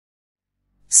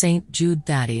Saint Jude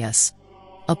Thaddeus.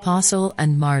 Apostle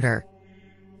and Martyr.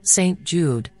 Saint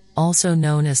Jude, also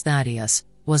known as Thaddeus,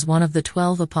 was one of the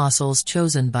 12 apostles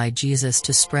chosen by Jesus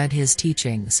to spread his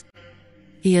teachings.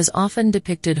 He is often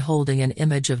depicted holding an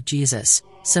image of Jesus,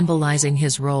 symbolizing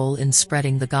his role in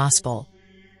spreading the gospel.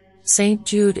 Saint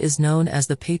Jude is known as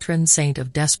the patron saint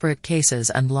of desperate cases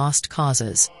and lost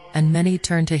causes, and many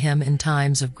turn to him in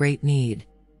times of great need.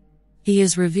 He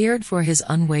is revered for his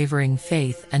unwavering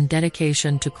faith and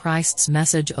dedication to Christ's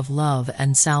message of love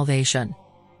and salvation.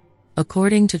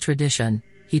 According to tradition,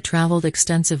 he traveled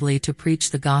extensively to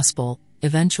preach the gospel,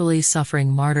 eventually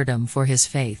suffering martyrdom for his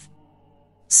faith.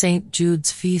 Saint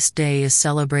Jude's feast day is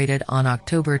celebrated on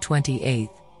October 28,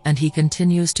 and he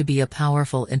continues to be a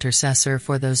powerful intercessor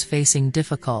for those facing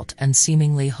difficult and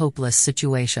seemingly hopeless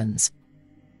situations.